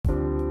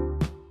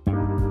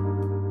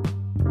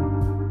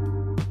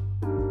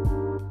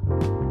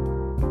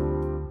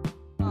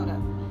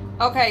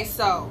Okay,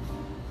 so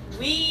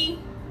we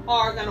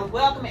are going to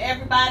welcome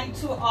everybody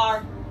to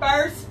our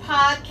first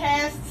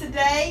podcast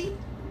today.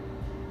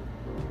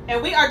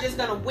 And we are just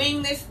going to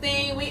wing this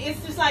thing.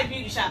 It's just like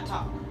Beauty Shop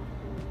Talk.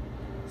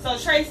 So,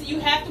 Tracy,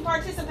 you have to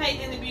participate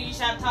in the Beauty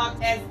Shop Talk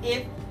as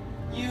if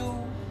you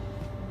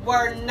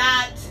were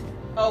not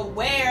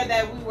aware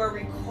that we were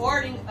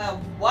recording a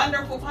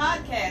wonderful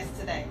podcast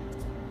today.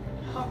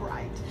 All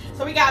right.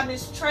 So we got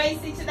Miss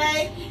Tracy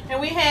today, and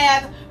we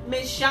have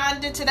Miss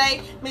Shonda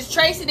today. Miss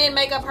Tracy didn't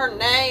make up her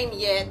name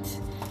yet,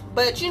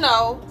 but you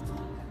know,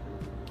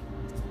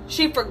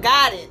 she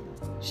forgot it.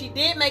 She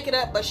did make it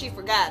up, but she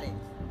forgot it.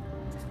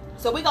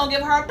 So we're going to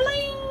give her a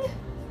bling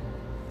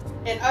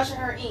and usher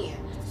her in.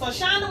 So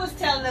Shonda was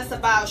telling us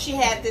about she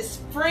had this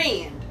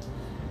friend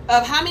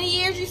of how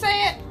many years you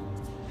said?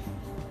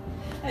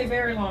 A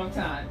very long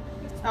time.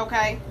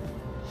 Okay.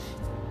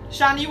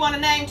 Shonda, you want a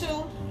name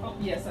too? Oh,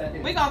 yes, I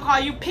do. We're going to call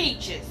you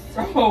Peaches.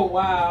 Oh,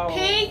 wow.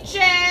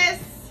 Peaches!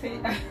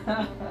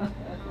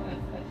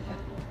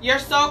 You're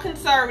so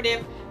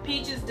conservative.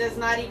 Peaches does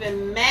not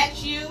even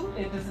match you.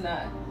 It does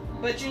not.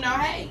 But you know,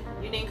 hey,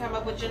 you didn't come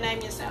up with your name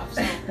yourself,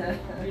 so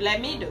you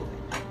let me do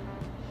it.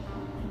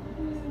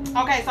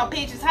 Okay, so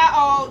Peaches,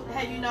 how old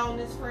have you known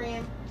this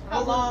friend?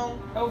 How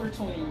long? Over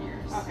 20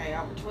 years. Okay,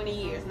 over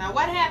 20 years. Now,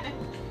 what happened?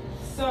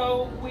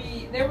 So,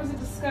 there was a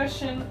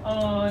discussion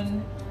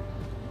on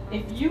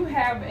if you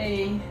have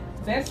a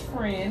best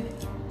friend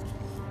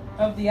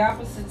of the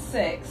opposite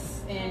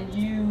sex and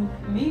you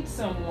meet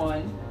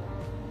someone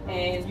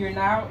and you're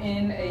now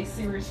in a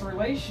serious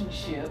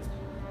relationship,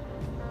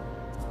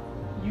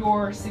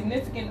 your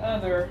significant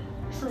other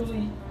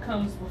truly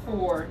comes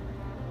before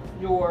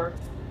your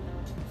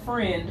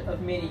friend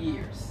of many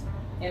years.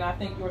 And I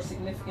think your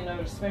significant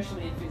other,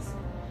 especially if it's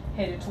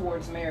headed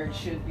towards marriage,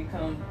 should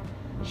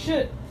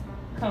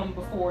come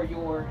before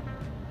your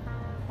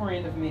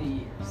friend of many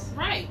years.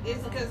 Right.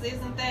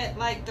 Isn't that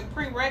like the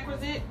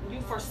prerequisite? You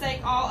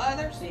forsake all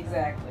others?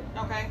 Exactly.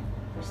 Okay.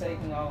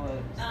 Forsaking all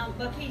others.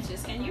 But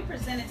Peaches, can you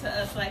present it to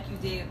us like you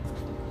did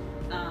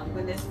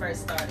when this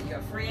first started?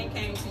 Your friend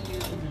came to you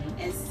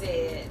and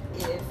said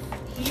if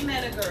he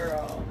met a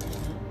girl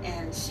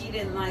and she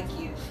didn't like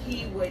you,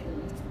 he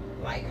wouldn't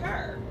like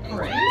her.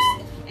 Correct.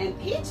 And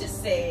Peaches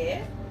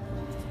said,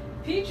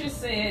 if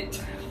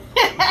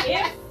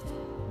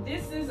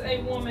this is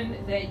a woman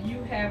that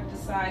you have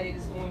decided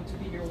is going to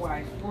be your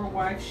wife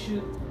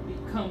should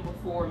come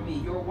before me.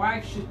 Your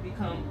wife should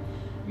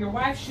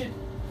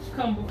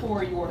come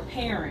before your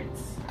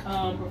parents,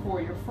 before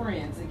your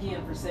friends.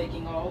 Again,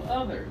 forsaking all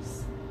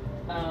others.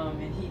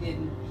 And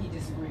he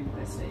disagreed with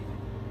that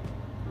statement.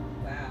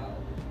 wow.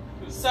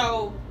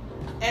 So,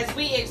 as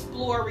we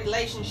explore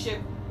relationship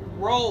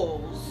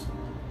roles,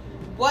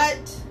 what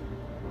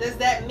does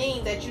that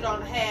mean that you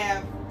don't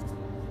have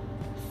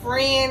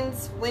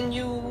friends when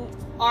you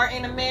are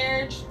in a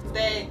marriage?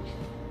 That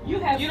you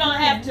don't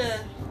have to,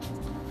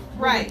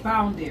 right?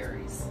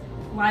 Boundaries.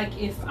 Like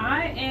if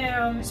I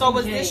am. So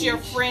was this your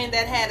friend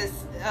that had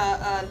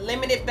a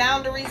limited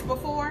boundaries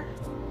before?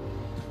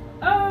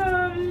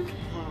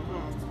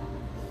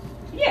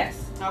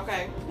 Yes.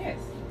 Okay. Yes.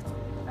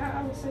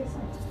 I would say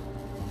so.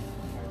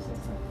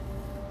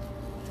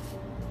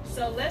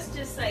 So let's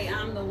just say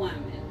I'm the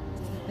woman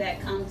that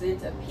comes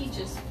into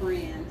Peaches'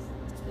 friend's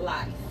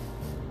life.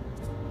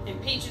 And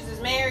Peaches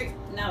is married?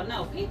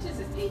 No, Peaches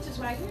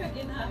right here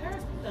getting her hair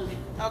done.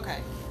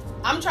 Okay.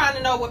 I'm trying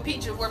to know where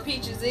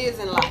Peaches is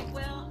in life.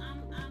 Well,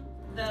 I'm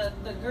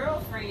the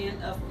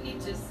girlfriend of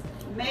Peaches'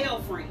 male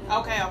friend.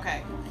 Okay.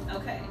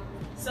 Okay.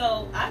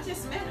 So I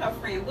just met her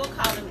friend. We'll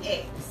call him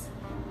X.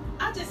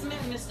 I just met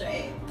Mr.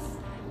 X.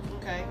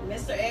 Okay.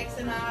 Mr. X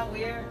and I,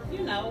 we're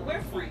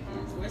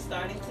friends. We're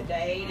starting to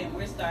date and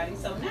we're starting.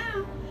 So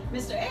now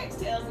Mr. X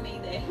tells me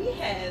that he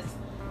has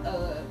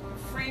a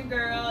friend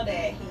girl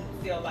that he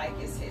feel like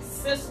is his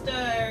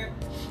sister.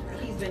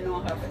 He's been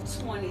knowing her for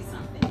 20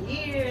 something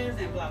years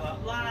and blah blah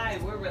blah,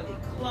 and we're really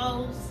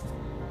close.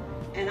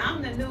 And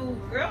I'm the new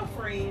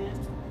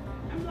girlfriend.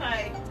 I'm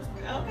like,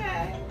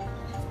 okay.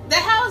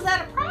 How is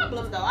that a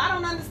problem though? I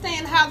don't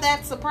understand how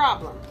that's a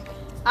problem.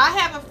 I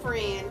have a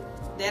friend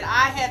that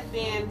I have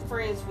been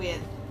friends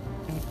with,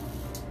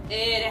 and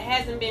it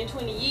hasn't been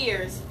 20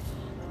 years.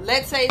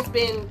 Let's say it's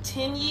been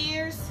 10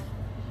 years.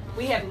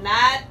 We have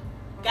not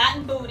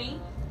gotten booty.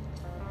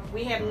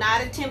 We have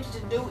not attempted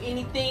to do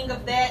anything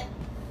of that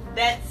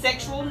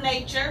sexual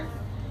nature.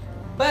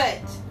 But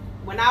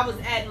when I was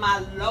at my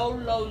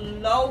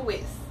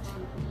lowest,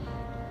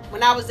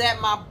 when I was at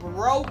my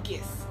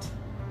brokest,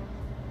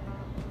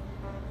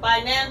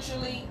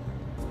 financially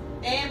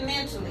and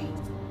mentally,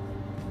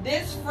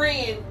 this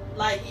friend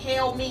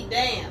held me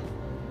down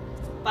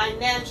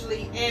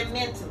financially and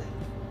mentally.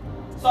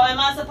 So am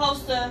I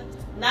supposed to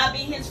not be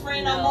his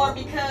friend no more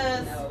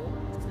because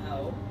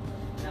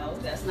No,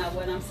 that's not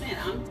what I'm saying.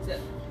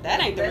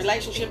 that ain't the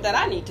relationship that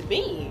I need to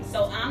be in.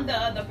 So I'm the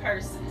other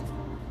person.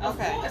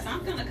 Okay. Of course,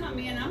 I'm gonna come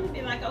in and I'm gonna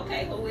be like,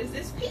 okay, who is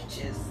this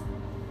Peaches?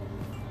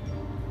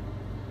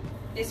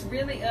 It's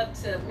really up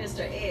to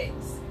Mr. X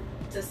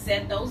to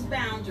set those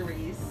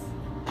boundaries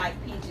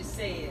like Peaches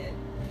said,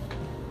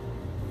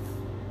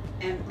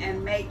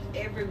 and make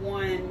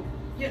everyone,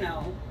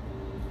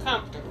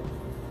 comfortable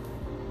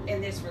in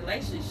this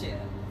relationship.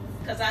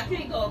 Because I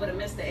can't go over to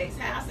Mr. X's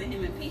house and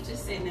him and Peaches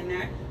sitting in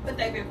there, but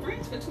they've been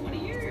friends for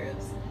 20 years.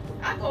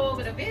 I go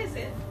over to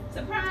visit,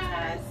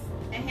 surprise,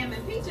 and him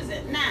and Peaches.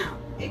 Now,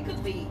 it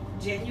could be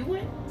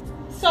genuine.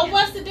 So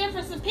what's the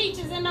difference of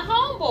Peaches and the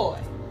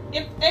homeboy?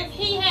 If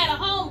he had a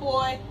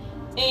homeboy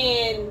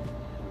and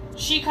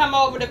she come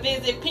over to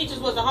visit, Peaches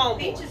was a homeboy.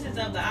 Peaches is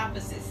of the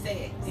opposite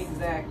sex.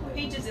 Exactly.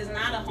 Peaches is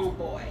not a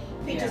homeboy.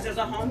 Peaches is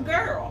a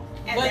homegirl.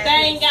 But they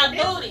ain't got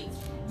booties.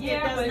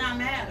 Yeah, it does not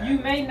matter. You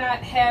may not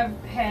have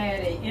had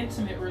an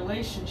intimate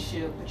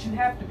relationship, but you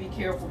have to be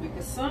careful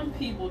because some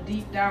people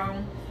deep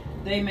down,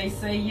 they may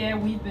say, yeah,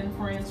 we've been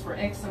friends for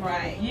X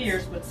amount of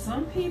years, but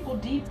some people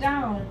deep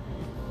down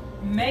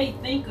may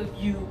think of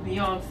you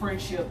beyond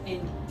friendship,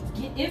 and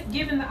if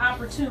given the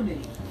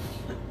opportunity,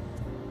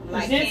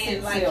 like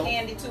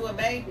candy to a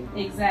baby.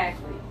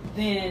 Exactly.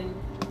 Then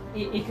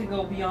it could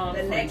go beyond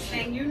the friendship. next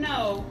thing you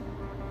know,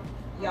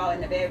 y'all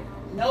in the bed.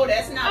 No,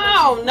 that's not.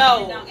 Oh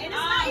no! And it's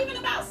not even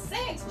about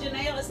sex,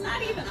 Janelle. It's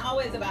not even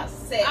always about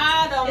sex.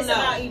 I don't know. It's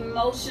about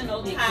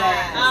emotional ties.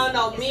 Exactly. I don't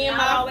know. Me and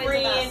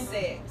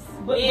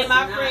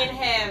my friend,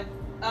 have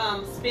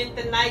spent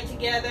the night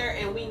together,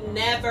 and we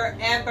never,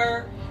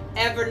 ever,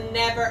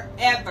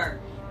 never.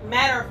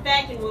 Matter of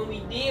fact, and when we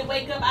did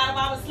wake up out of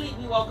our sleep,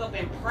 we woke up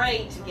and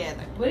prayed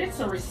together. But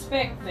it's a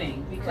respect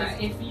thing because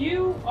if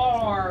you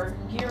are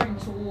gearing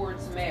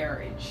towards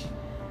marriage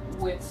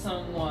with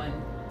someone,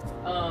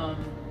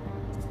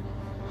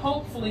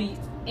 hopefully,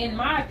 in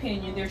my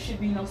opinion, there should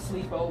be no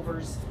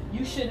sleepovers.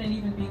 You shouldn't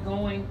even be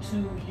going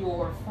to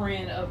your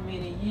friend of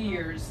many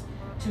years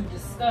to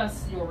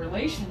discuss your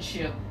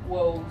relationship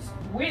woes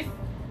with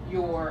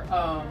your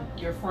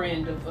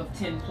friend of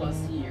 10 plus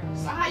years.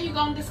 So how you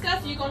gonna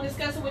discuss it? You gonna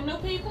discuss it with new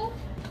people?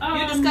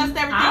 You discussed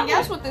everything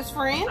else with this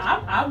friend?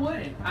 I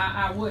wouldn't.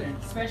 I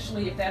wouldn't,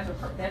 especially if that's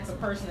a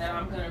person that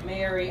I'm gonna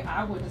marry.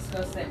 I would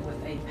discuss that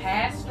with a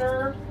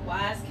pastor,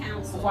 wise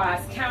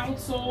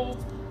counsel.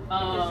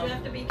 Because you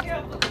have to be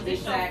careful. Because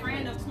it's your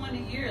friend of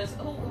 20 years.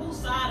 Whose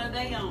side are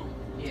they on?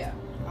 Yeah.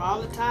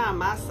 All the time,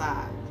 my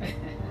side.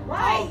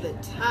 Right. All the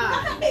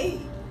time. Right.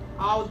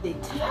 All the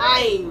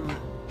time,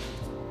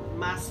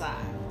 my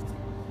side.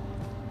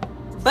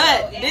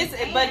 But this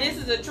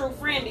is a true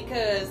friend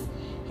because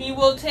he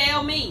will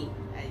tell me.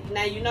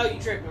 Now you know you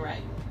tripping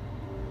right.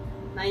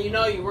 Now you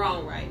know you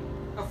wrong right.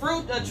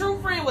 A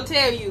true friend will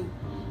tell you,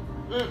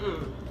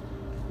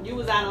 you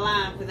was out of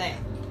line for that.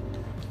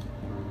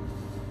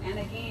 And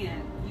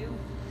again,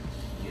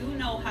 you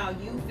know how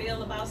you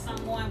feel about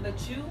someone,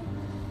 but you,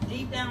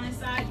 deep down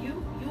inside,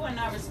 you are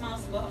not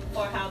responsible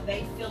for how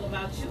they feel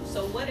about you.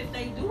 So what if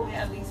they do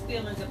have these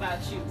feelings about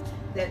you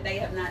that they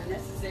have not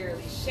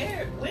necessarily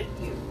shared with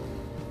you?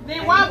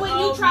 Then why wouldn't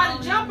you try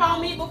to jump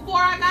on me before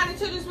I got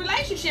into this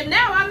relationship?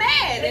 Now I'm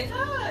mad.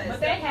 But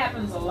that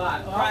happens a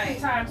lot.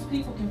 Oftentimes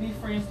people can be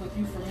friends with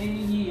you for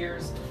many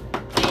years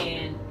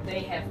and they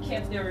have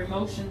kept their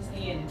emotions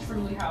in and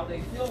truly how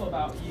they feel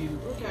about you.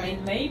 Okay.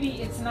 And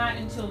maybe it's not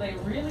until they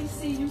really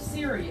see you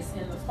serious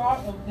and the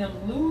thought of them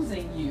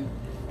losing you,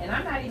 and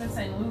I'm not even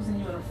saying losing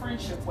you in a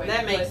friendship way.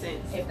 That makes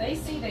sense. If they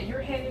see that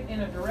you're headed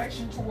in a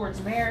direction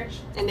towards marriage,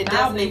 and it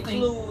doesn't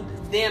include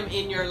them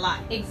in your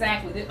life.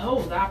 Exactly. The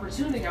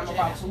opportunity, I'm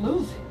about to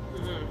lose it.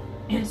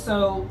 Mm-hmm. And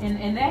so,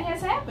 and that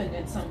has happened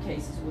in some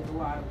cases with a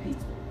lot of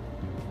people.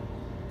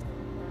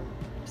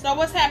 So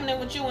what's happening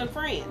with you and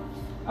friend?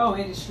 Oh,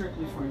 it is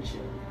strictly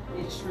friendship.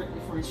 It is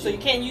strictly friendship. So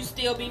can you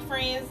still be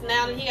friends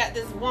now that he got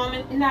this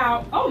woman?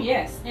 Now, oh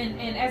yes. And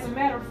as a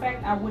matter of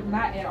fact, I would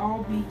not at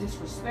all be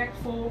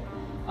disrespectful.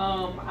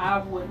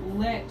 I would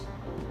let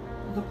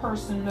the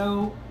person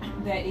know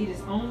that it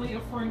is only a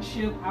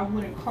friendship. I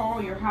wouldn't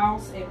call your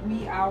house at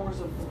wee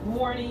hours of the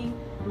morning,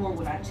 nor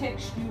would I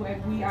text you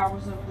at wee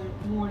hours of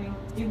the morning.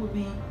 It would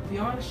be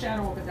beyond a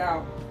shadow of a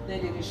doubt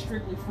that it is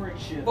strictly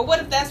friendship. But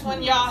what if that's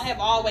when y'all have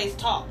always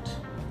talked?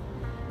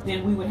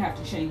 Then we would have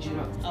to change it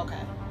up. Okay.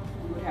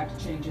 We would have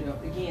to change it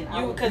up again.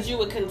 Because you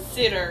would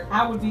consider.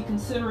 I would be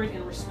considerate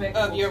and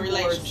respectful of your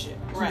relationship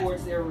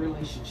towards their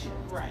relationship.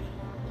 Right.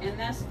 And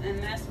that's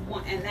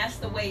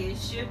the way it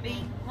should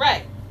be.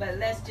 Right. But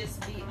let's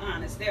just be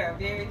honest. There are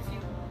very few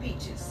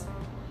peaches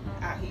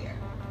out here.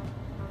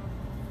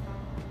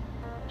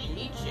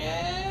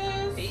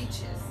 Peaches.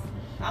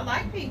 I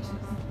like peaches.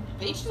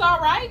 Peaches all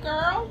right,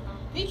 girl.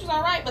 Peaches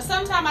all right. But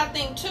sometimes I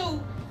think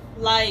too,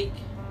 like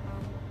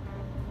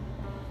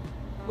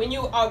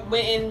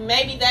when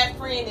maybe that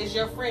friend is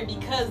your friend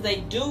because they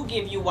do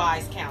give you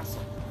wise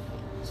counsel.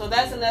 So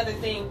that's another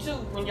thing too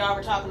when y'all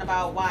were talking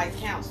about wise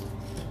counsel.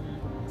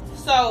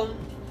 So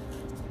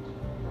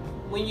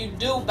when you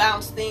do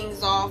bounce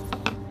things off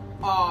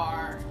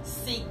or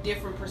seek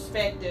different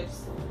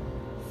perspectives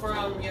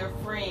from your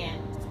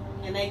friend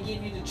and they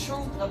give you the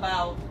truth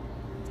about,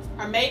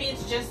 or maybe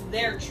it's just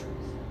their truth,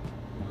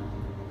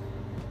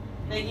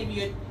 they give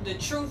you the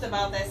truth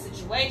about that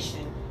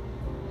situation,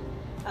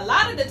 a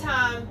lot of the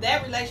time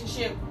that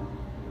relationship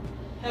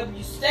help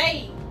you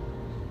stay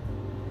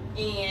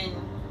in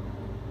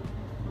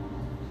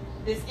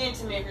this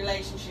intimate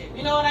relationship.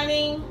 You know what I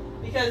mean?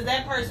 Because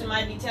that person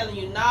might be telling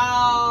you,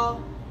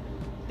 no,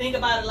 think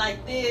about it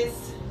like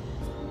this.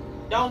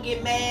 Don't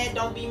get mad.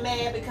 Don't be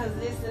mad because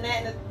this and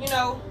that. And, you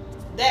know,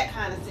 that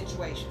kind of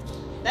situation.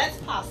 That's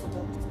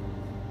possible.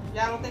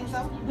 Y'all don't think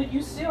so? But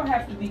you still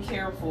have to be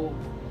careful.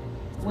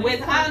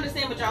 I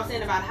understand what y'all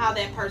saying about how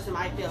that person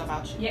might feel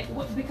about you. Yeah,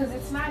 because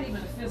it's not even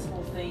a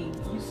physical thing.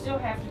 You still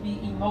have to be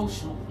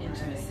emotional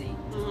intimacy.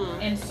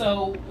 Mm-hmm. And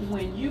so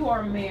when you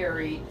are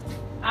married,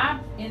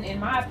 in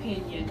my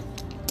opinion,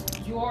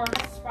 your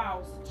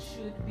spouse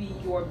should be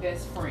your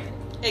best friend.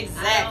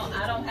 Exactly.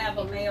 I don't have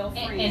a male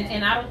friend.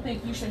 And I don't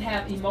think you should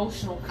have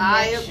emotional connection.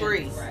 I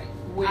agree. Right.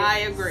 With I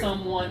agree.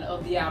 someone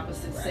of the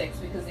opposite Right. sex,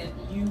 because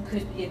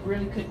it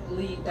really could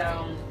lead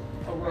down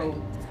a road.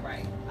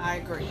 Right. I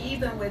agree.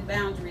 Even with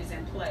boundaries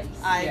in place.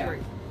 I Yeah.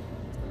 agree.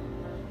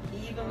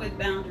 Even with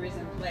boundaries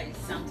in place,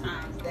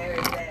 sometimes there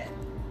is that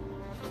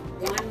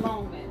one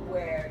moment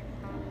where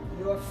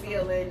you're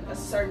feeling a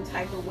certain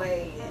type of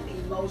way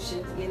and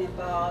emotions get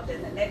involved,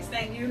 and the next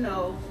thing you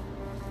know,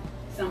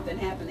 something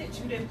happened that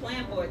you didn't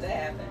plan for it to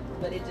happen,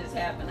 but it just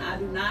happened. I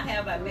do not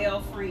have a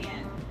male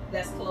friend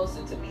that's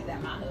closer to me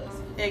than my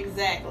husband.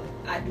 Exactly.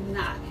 I do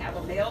not have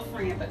a male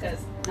friend because,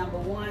 number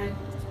one,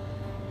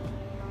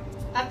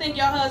 I think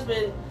your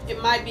husband, it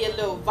might be a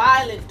little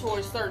violent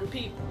towards certain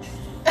people.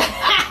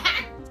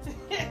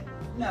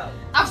 no.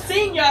 I've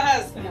seen your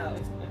husband.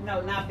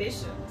 No, not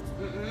Bishop.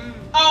 Mm-mm.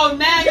 Oh,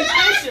 now you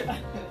Bishop.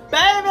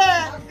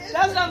 Baby,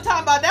 that's what I'm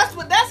talking about.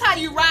 That's how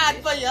you ride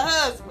for your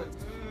husband.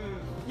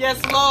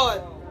 Yes,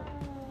 Lord.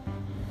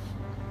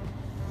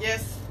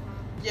 Yes,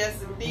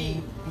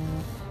 indeed.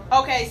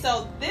 Okay,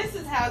 so this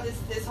is how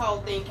this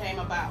whole thing came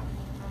about.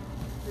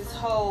 This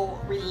whole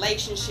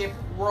relationship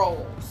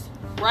roles,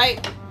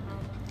 right?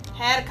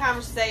 Had a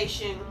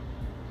conversation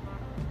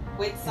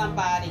with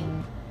somebody,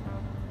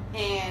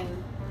 and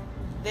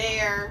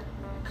their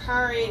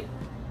current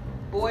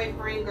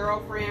boyfriend,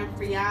 girlfriend,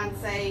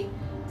 fiance,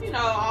 you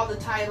know, all the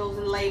titles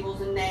and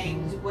labels and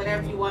names,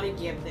 whatever you want to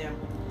give them.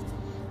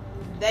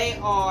 They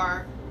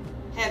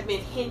have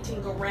been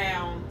hinting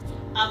around,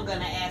 I'm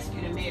gonna ask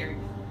you to marry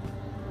me.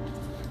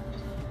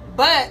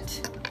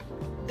 But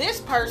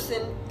this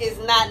person is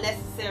not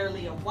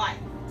necessarily a wife.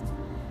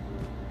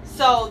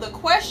 So the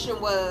question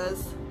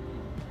was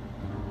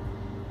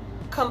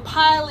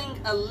compiling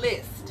a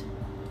list.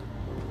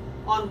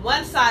 On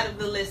one side of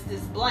the list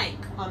is blank.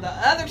 On the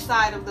other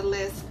side of the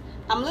list,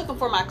 I'm looking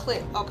for my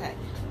clip. Okay.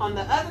 On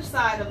the other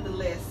side of the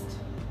list,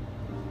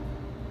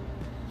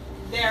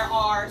 there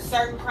are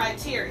certain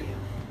criteria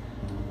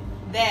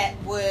that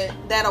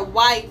a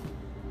wife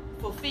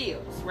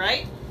fulfills,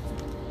 right?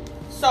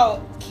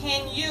 So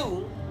can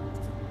you,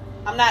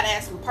 I'm not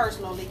asking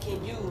personally,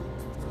 can you,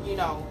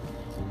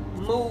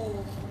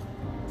 move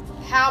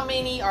how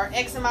many or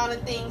X amount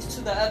of things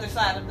to the other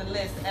side of the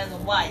list as a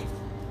wife?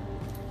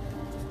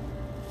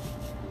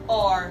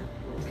 Or,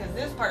 because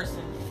this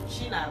person,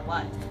 she not a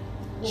wife.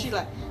 She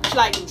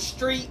like in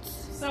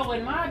streets. So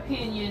in my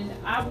opinion,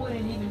 I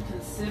wouldn't even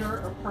consider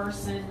a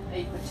person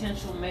a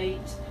potential mate.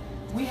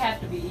 We have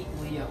to be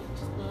equally yoked.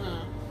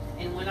 Mm-hmm.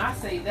 And when I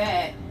say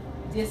that,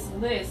 this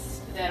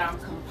list that I'm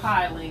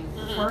compiling,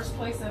 the Mm-hmm. first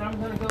place that I'm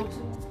going to go to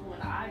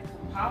when I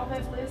compile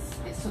that list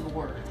is to the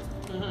Word.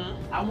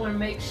 Mm-hmm. I want to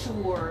make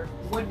sure,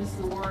 what does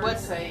the Word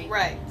say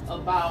right.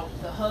 about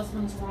the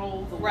husband's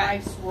role, the Right.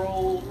 wife's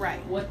role,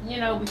 Right. what,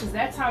 because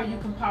that's how you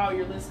compile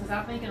your list. Because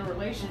I think in a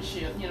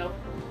relationship,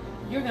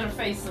 you're going to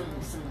face some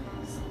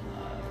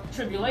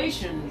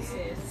tribulations,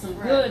 Yes, some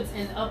right. goods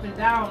and up and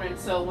down, and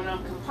so when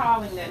I'm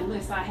compiling that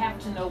list, I have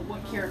to know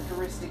what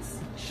characteristics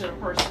should a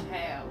person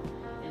have,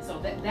 and so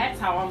that's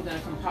how I'm going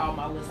to compile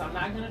my list. I'm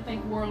not going to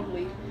think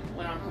worldly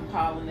when I'm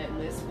compiling that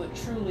list, but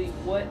truly,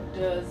 what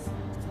does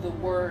the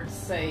Word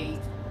say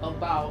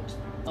about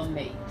a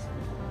mate?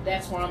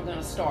 That's where I'm going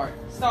to start.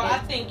 So I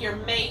think your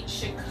mate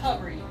should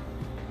cover you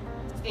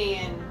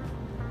in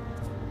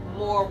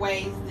more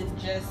ways than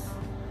just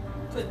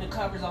putting the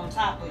covers on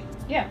top of you.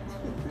 Yeah,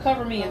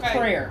 cover me in Okay.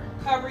 prayer.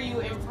 Cover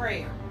you in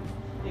prayer.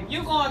 If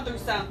you're going through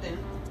something,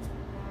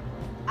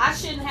 I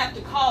shouldn't have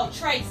to call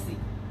Tracy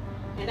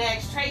and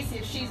ask Tracy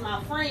if she's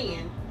my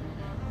friend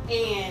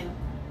and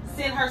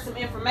send her some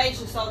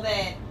information so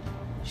that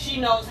she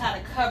knows how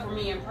to cover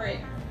me in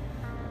prayer.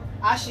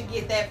 I should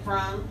get that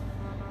from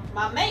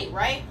my mate,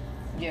 right?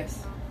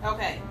 Yes.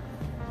 Okay.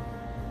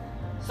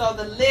 So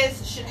the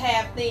list should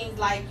have things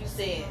like you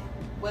said,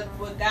 what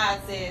God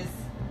says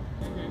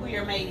who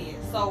your mate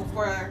is. So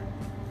for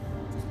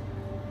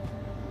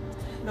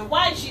the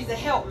wife, she's a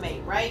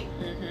helpmate, right?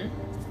 Mm-hmm.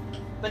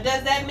 But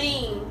does that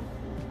mean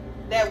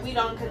that we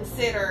don't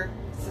consider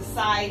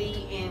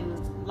society and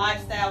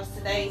lifestyles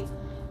today?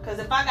 Because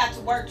if I got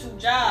to work 2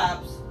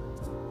 jobs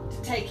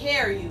to take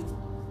care of you,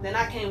 then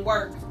I can't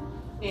work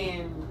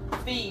and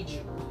feed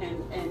you.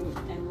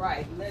 And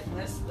right.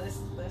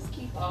 Let's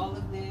keep all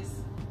of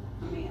this.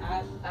 I mean,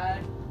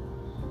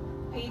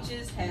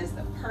 Peaches has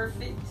the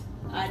perfect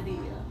idea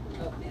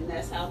and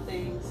that's how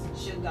things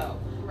should go.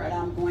 Right. But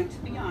I'm going to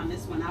be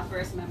honest, when I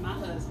first met my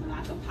husband,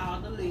 I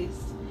compiled a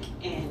list,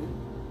 and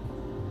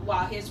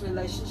while his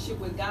relationship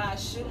with God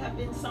should have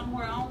been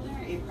somewhere on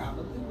there, it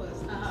probably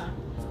wasn't.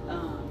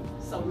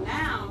 So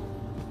now,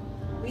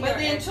 but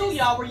then too,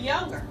 y'all were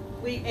younger,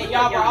 and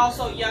y'all were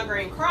also younger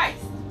in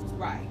Christ.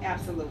 Right,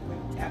 absolutely.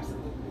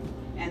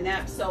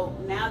 And so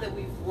now that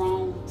we've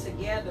grown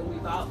together,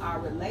 our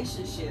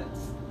relationship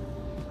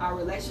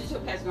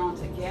has grown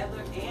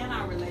together, and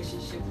our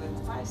relationship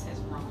with Christ has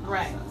grown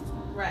also.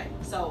 Right.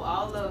 So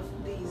all of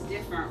these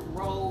different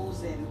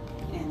roles and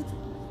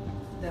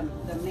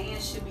the man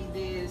should be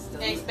this,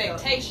 the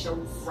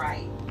expectations.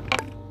 Right.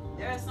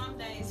 There are some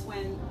days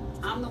when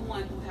I'm the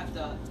one who have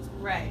to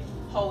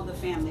hold the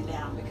family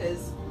down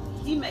because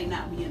he may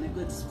not be in a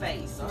good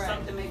space or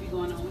something may be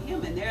going on with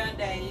him, and there are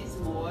days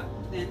more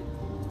than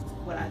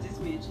what I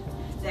just mentioned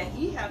that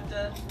he have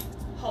to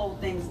hold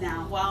things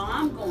down while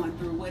I'm going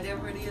through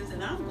whatever it is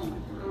that I'm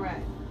going through.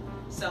 Right.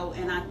 So,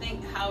 and I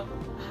think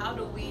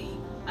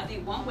I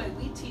think one way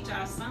we teach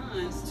our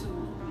sons to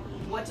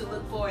what to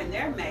look for in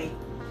their mate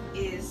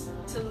is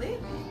to live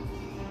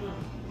it.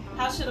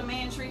 How should a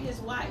man treat his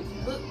wife?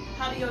 Look,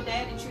 how do your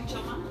daddy treat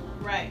your mom?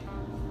 Right.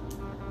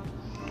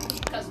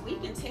 Because we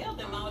can tell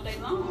them all day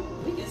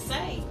long. We can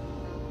say,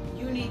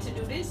 you need to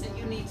do this and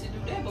you need to do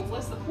that. But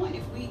what's the point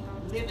if we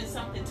live in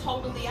something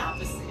totally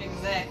opposite?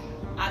 Exactly.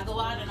 I go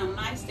out and I'm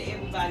nice to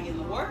everybody in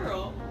the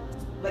world,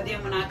 but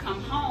then when I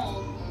come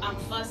home, I'm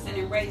fussing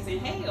and raising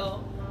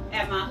hell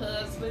at my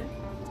husband.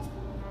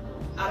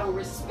 I don't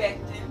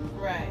respect him.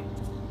 Right.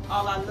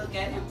 All I look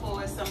at him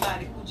for is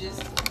somebody who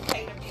just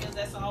pay the bills,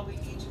 that's all we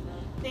need.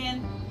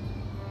 Then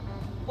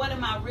what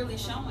am I really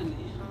showing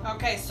them?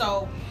 Okay,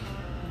 so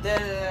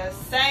the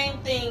same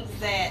things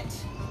that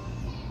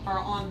are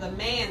on the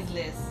man's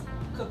list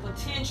could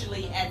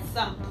potentially at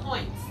some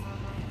points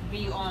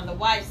be on the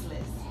wife's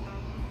list.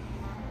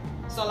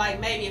 So like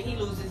maybe if he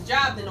loses his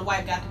job, then the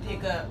wife got to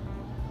pick up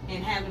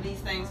and handle these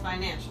things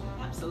financially.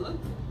 Absolutely.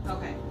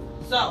 Okay,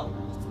 so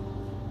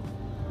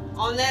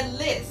on that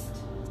list,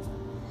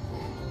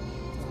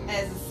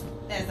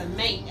 as a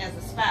mate, as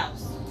a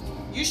spouse,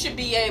 you should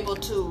be able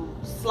to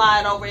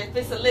slide over, if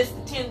it's a list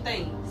of 10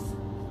 things,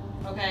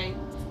 okay?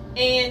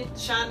 And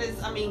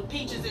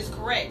Peaches is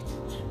correct.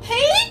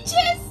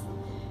 Peaches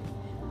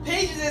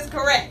is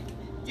correct.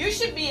 You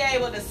should be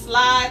able to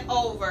slide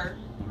over,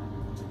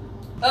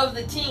 of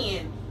the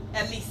 10,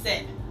 at least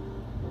 7.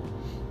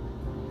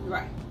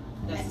 Right.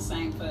 That's the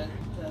same for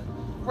the...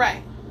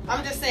 Right.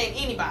 I'm just saying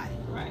anybody.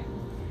 Right.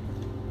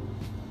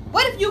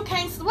 What if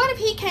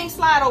he can't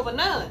slide over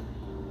none?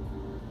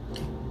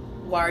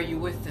 Why are you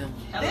with them?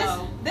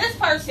 Hello. This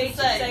person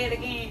say it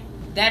again.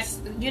 That's,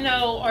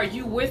 are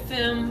you with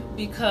them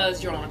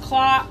because you're on a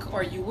clock?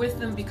 Or are you with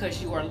them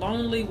because you are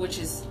lonely, which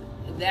is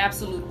the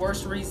absolute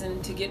worst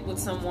reason to get with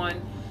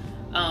someone?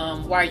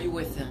 Why are you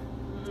with them?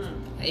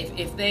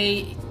 If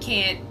they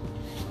can't,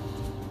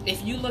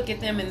 if you look at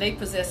them and they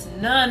possess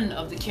none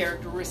of the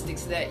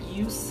characteristics that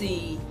you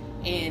see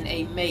in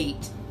a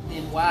mate,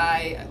 then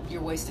why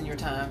you're wasting your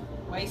time?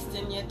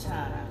 Wasting your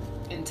time.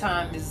 And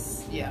time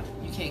is, you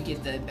can't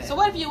get that back. So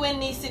what if you in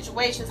these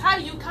situations? How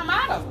do you come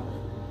out of them?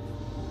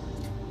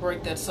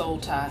 Break that soul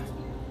tie.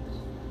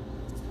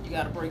 You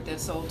got to break that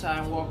soul tie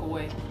and walk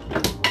away.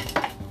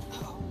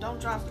 Oh, don't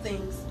drop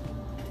things.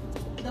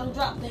 Don't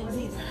drop things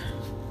either.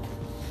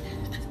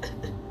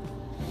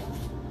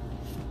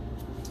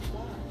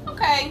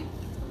 Okay.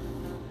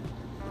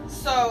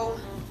 So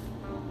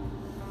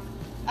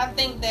I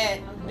think that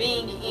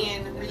being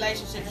in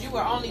relationships, you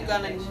are only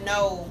gonna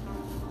know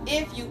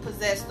if you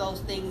possess those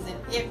things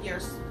and if your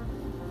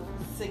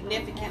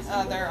significant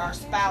other or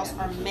spouse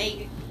or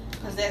mate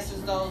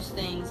possesses those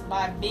things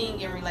by being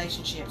in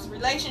relationships.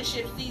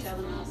 Relationships, these,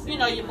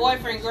 your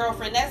boyfriend,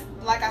 girlfriend, that's,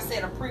 like I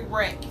said, a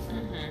prereq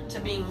to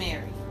being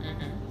married.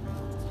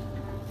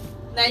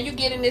 Now you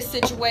get in this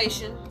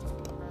situation,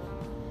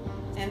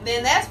 and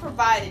then that's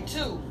provided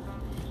too,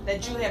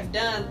 that you have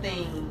done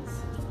things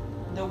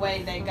the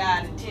way that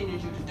God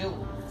intended you to do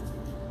them.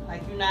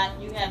 Like you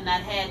have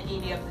not had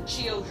any of the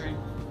children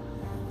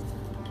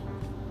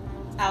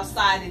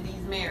outside of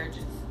these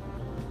marriages.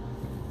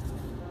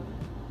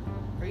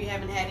 Or you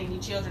haven't had any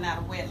children out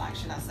of wedlock,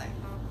 should I say.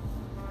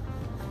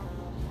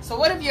 So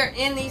what if you're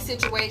in these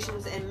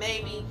situations and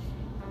maybe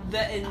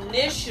the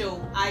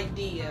initial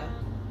idea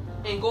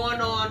and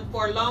going on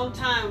for a long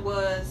time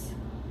was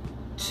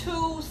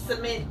to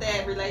cement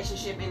that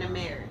relationship in a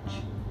marriage.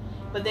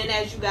 But then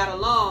as you got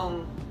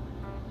along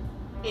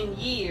in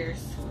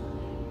years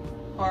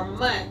or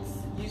months,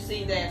 you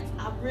see that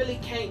I really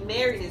can't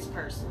marry this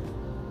person.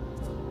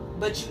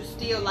 But you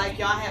still, like,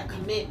 y'all have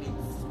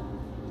commitments.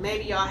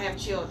 Maybe y'all have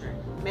children.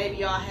 Maybe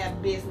y'all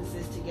have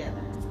businesses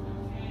together.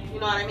 You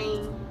know what I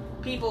mean?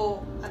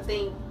 People, I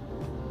think,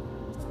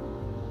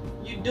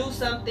 you do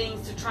some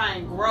things to try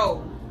and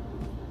grow,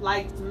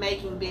 like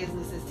making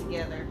businesses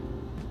together.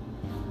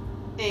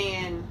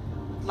 And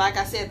like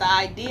I said, the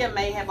idea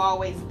may have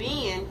always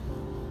been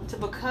to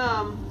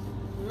become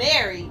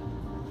married,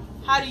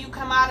 how do you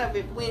come out of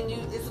it when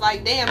it's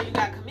like, damn, you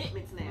got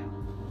commitments now?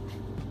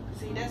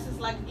 See, that's just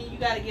like, you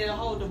got to get a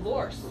whole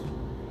divorce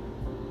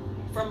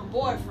from a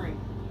boyfriend.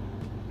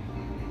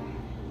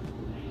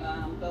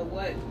 But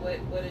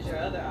what is your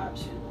other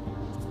option?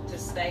 To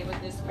stay with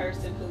this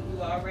person who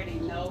you already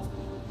know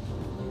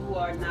you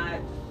are not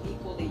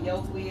equally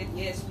yoked with.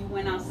 Yes, you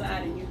went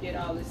outside and you did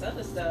all this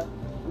other stuff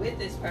with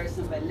this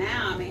person, but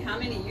now, I mean, how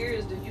many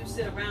years do you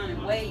sit around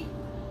and wait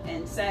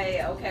and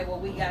say, okay, well,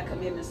 we got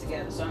commitments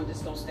together, so I'm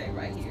just gonna stay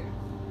right here.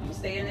 I'm gonna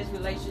stay in this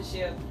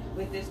relationship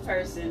with this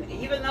person,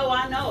 even though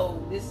I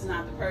know this is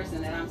not the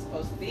person that I'm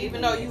supposed to be.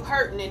 Even though you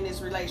hurting in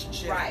this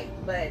relationship. Right,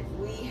 but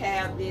we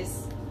have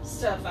this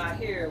stuff out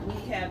here. We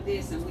have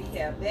this and we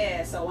have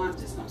that, so I'm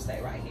just gonna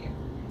stay right here.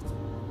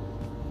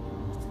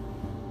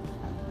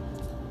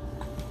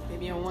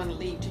 Maybe you don't want to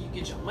leave till you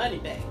get your money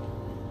back.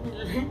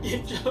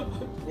 Get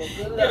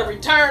Well, a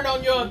return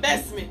on your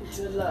investment.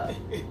 Good luck.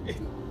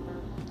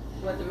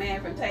 What the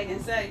man from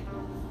Taken say?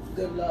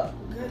 Good luck.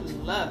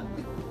 Good luck.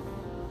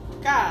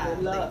 God.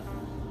 Good luck.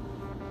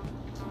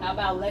 How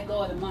about let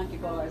go of the monkey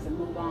bars and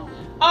move on?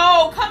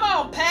 Oh, come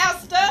on,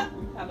 Pastor.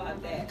 How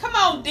about that? Come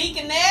on,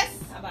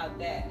 Deaconess. How about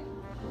that?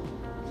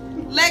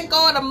 Let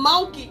go of the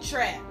monkey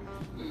trap.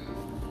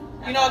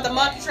 You know what the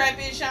monkey trap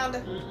is,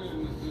 Shonda?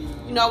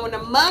 You know, when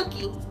the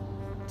monkey,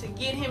 to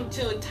get him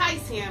to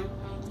entice him,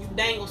 you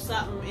dangle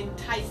something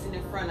enticing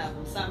in front of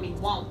him, something he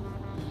won't.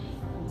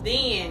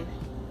 Then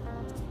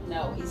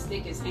No, he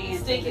stick his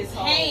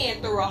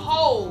hand through a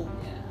hole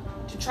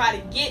Yeah. to try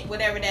to get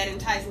whatever that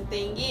enticing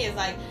thing is.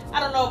 Like, I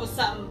don't know, it was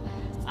something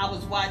I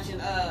was watching,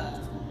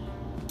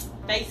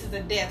 Faces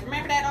of Death.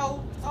 Remember that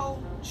old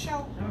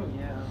show? Oh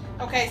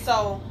yeah. Okay,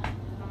 so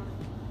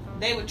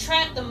they would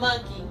trap the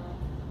monkey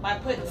by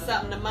putting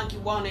something the monkey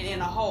wanted in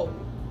a hole.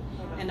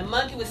 And the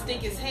monkey would stick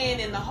his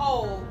hand in the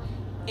hole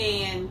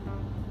and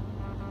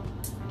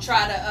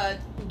try to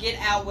get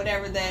out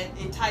whatever that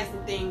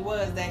enticing thing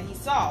was that he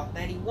saw,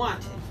 that he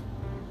wanted.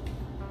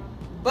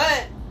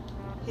 But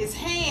his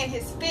hand,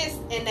 his fist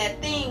in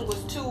that thing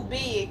was too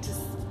big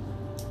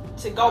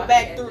to go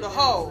back through the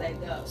hole.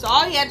 So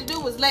all he had to do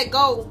was let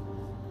go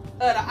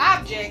of the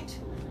object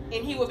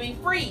and he would be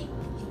free.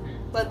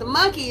 But the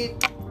monkey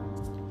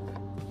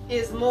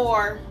is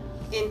more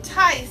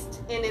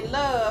enticed and in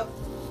love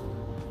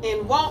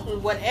and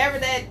wanting whatever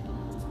that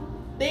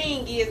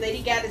thing is that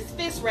he got his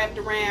fist wrapped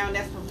around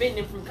that's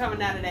preventing him from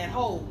coming out of that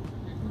hole.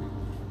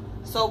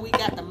 So we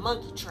got the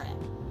monkey trap.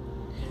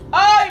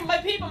 Oh, my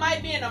people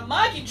might be in a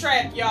monkey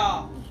trap,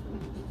 y'all.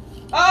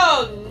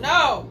 Oh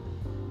no.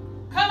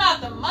 Come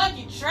out the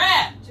monkey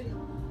trap.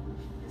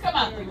 Come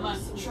out the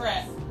monkey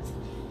trap.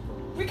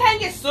 We can't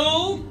get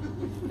sued.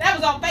 That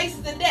was on Faces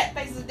of Death.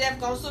 Faces of Death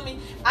gonna sue me.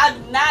 I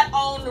do not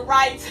own the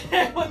rights.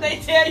 What they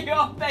tell you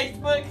on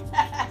Facebook.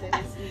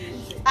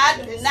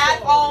 I do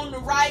not own the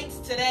rights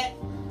to that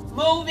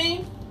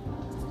movie,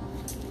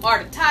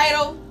 or the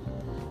title,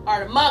 or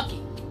the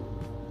monkey,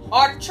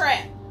 or the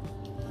trap,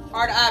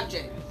 or the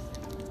object.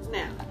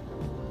 Now,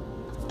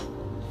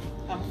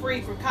 I'm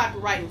free from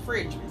copyright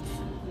infringements.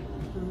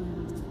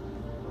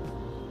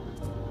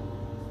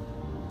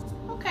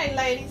 Okay,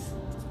 ladies.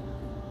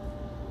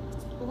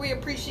 We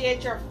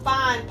appreciate your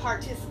fine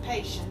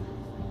participation.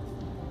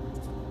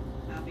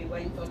 I'll be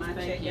waiting for my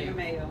check in the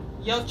mail.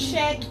 Your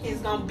check is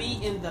gonna be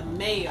in the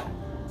mail.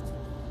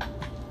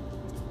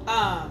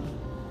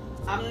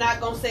 I'm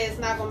not gonna say it's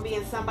not gonna be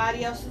in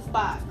somebody else's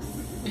box.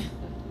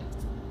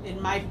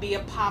 It might be a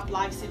Pop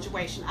Life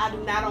situation. I do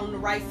not own the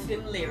rights to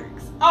them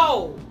lyrics.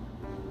 Oh,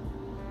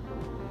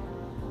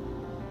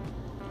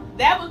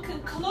 that would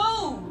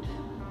conclude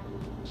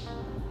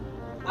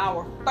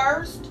our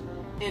first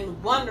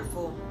and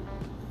wonderful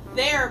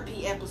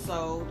therapy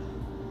episode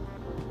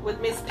with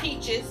Miss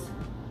Peaches.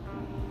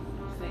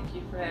 Thank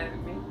you for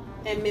having me.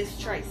 And Miss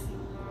Tracy.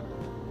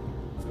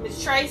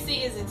 Miss Tracy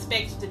is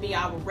expected to be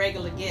our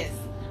regular guest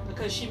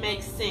because she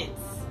makes sense.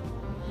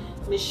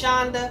 Miss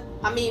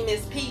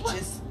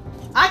Peaches.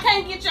 I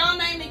can't get your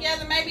name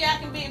together. Maybe I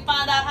can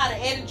find out how to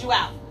edit you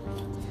out.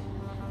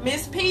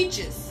 Miss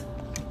Peaches.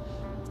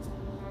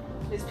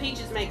 Miss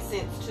Peaches makes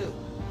sense too.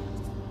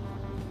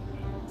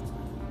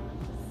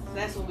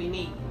 That's what we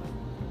need.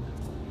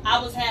 I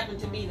was happen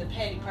to be the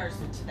petty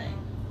person today,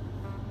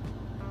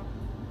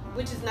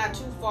 which is not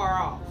too far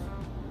off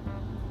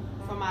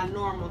from my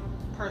normal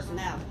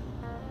personality.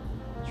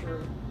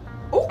 True.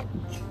 Ooh.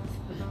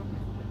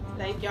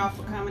 Thank y'all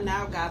for coming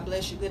out. God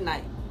bless you. Good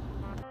night.